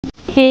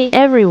Hey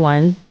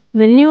everyone,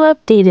 the new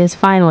update has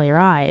finally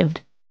arrived.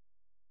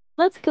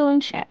 Let's go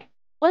and check.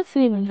 What's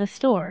new in the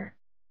store?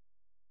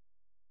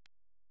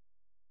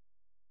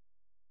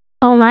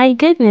 Oh my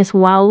goodness,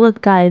 wow,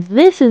 look guys,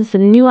 this is the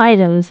new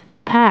items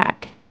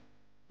pack.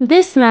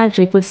 This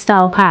Magic with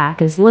Style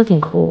pack is looking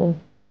cool.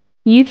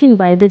 You can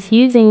buy this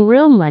using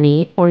real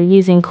money or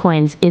using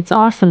coins. It's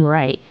awesome,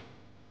 right?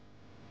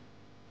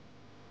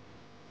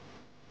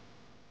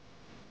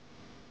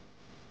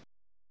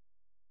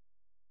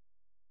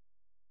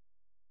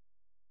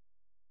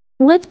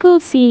 Let's go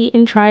see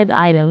and try the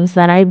items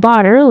that I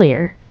bought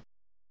earlier.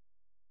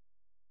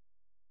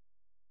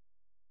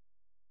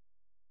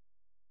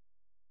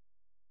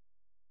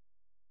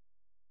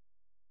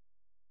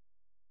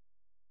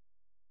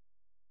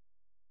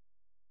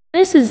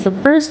 This is the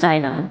first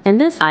item,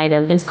 and this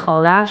item is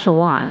called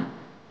Ashawan.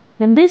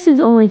 And this is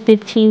only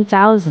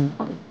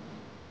 15,000.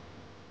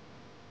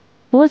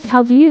 Look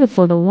how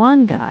beautiful the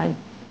wand guy.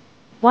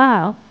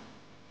 Wow.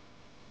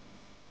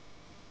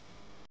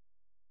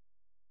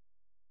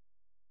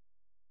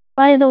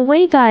 By the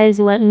way guys,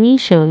 let me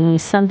show you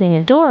something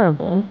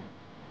adorable.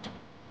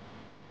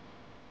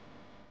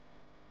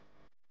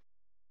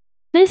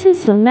 This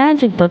is the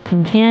Magic Book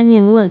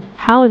Companion. Look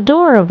how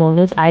adorable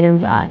this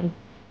item got.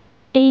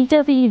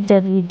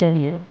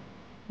 AWWW.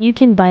 You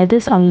can buy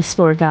this on the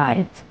store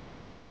guys.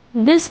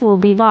 This will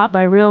be bought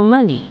by real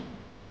money.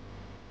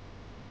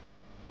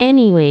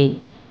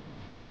 Anyway,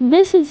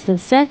 this is the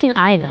second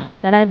item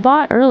that I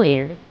bought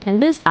earlier,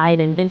 and this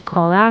item is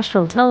called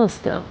Astral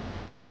Telescope.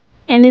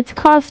 And it's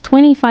cost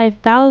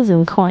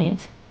 25,000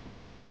 coins.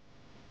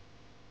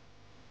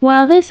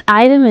 Wow, this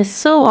item is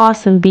so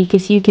awesome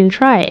because you can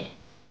try it.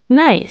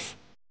 Nice.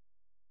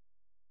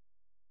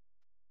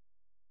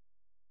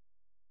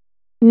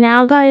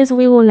 Now guys,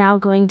 we will now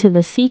going to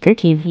the secret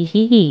cave.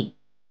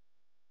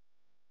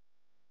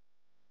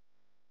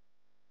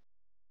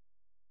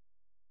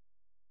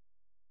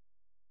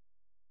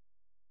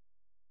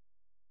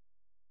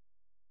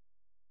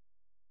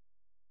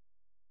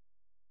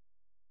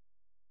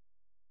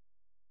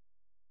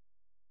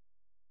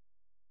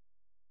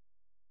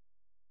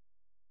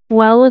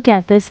 Well, look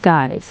at this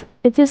guys.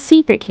 It's a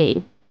secret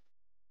cave.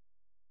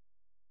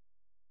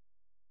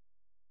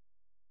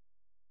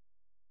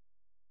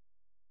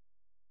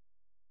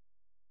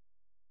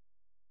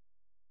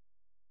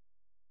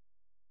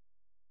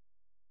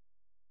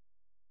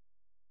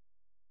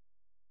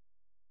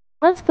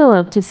 Let's go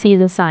up to see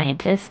the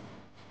scientist.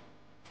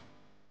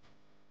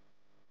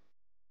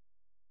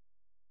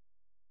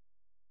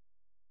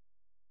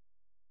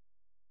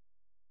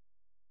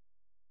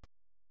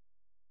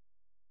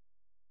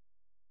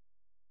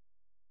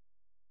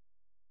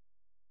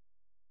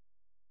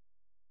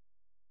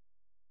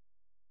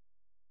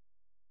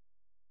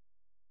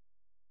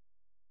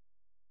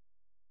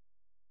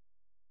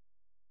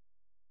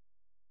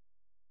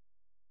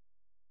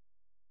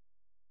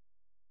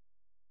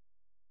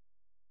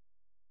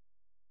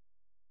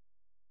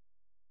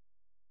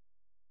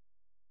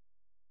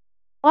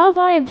 While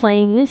I am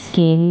playing this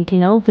game, you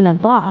can open a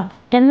box,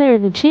 and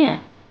there's a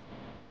chance.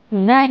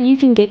 And that you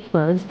can get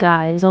clothes,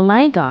 guys. Oh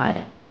my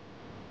god.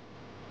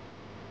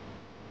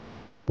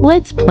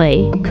 Let's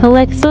play.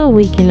 Collect so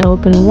we can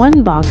open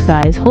one box,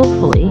 guys,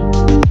 hopefully.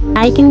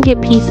 I can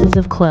get pieces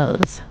of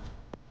clothes.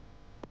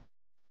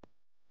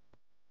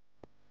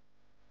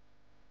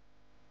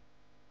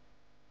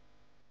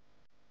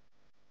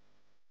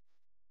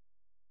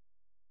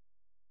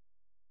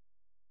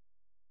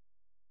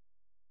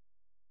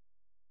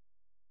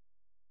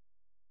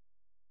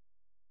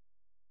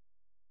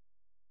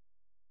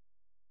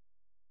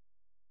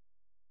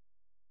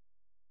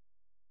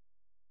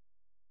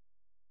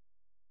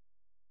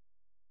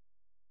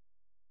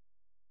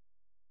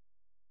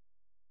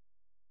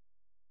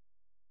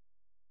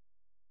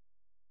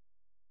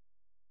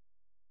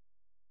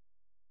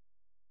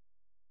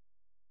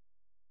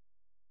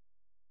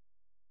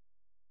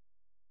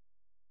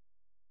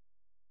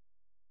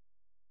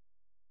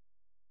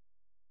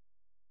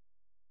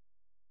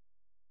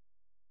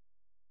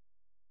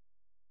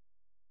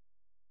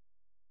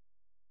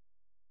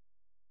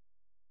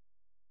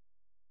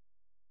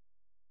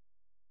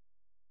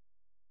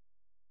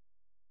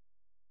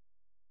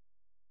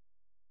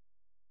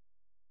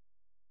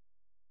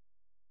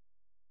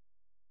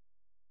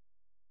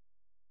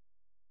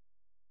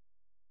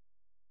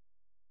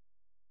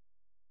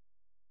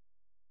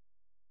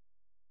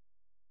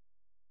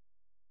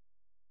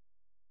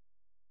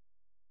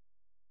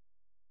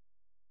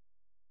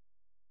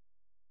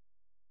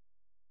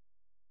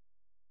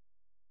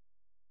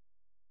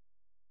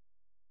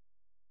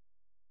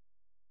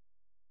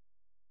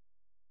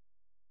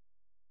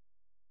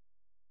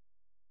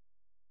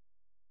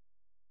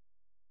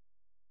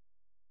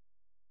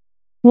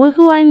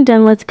 Woohoo, I'm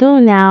done. Let's go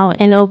now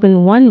and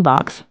open one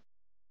box.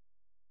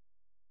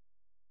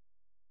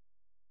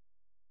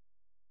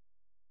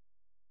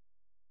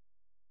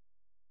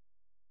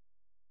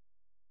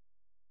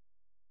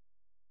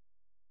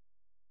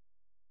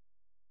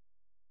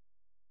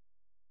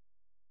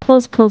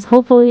 Close, close.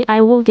 Hopefully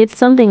I will get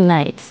something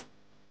nice.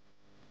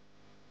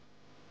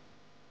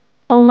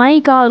 Oh my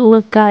god,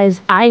 look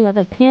guys, I got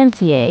a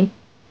Pansier.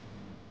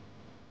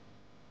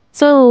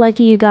 So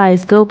lucky you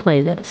guys go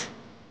play this.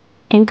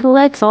 And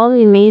collects all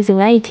the amazing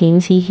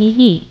items, hee hee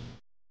hee.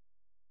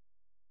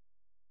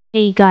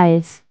 Hey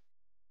guys,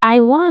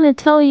 I want to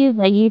tell you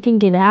that you can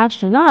get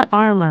astronaut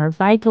armor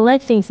by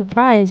collecting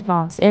surprise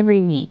box every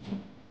week.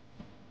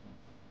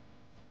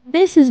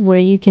 This is where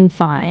you can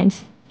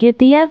get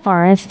the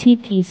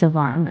FRST piece of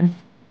armor.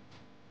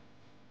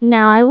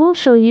 Now I will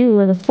show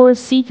you the 4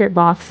 secret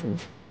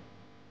boxes.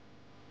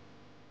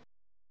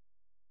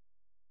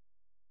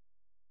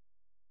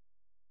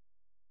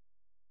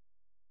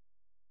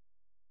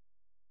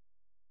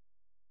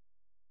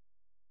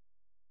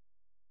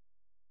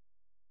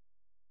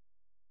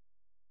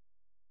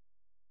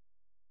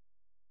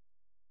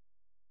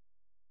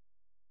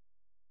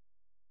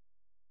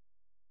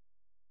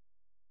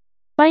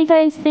 Bye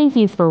guys, thank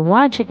you for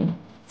watching.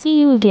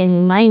 See you again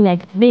in my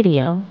next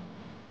video.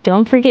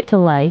 Don't forget to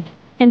like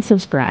and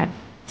subscribe.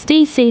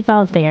 Stay safe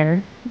out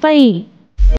there. Bye!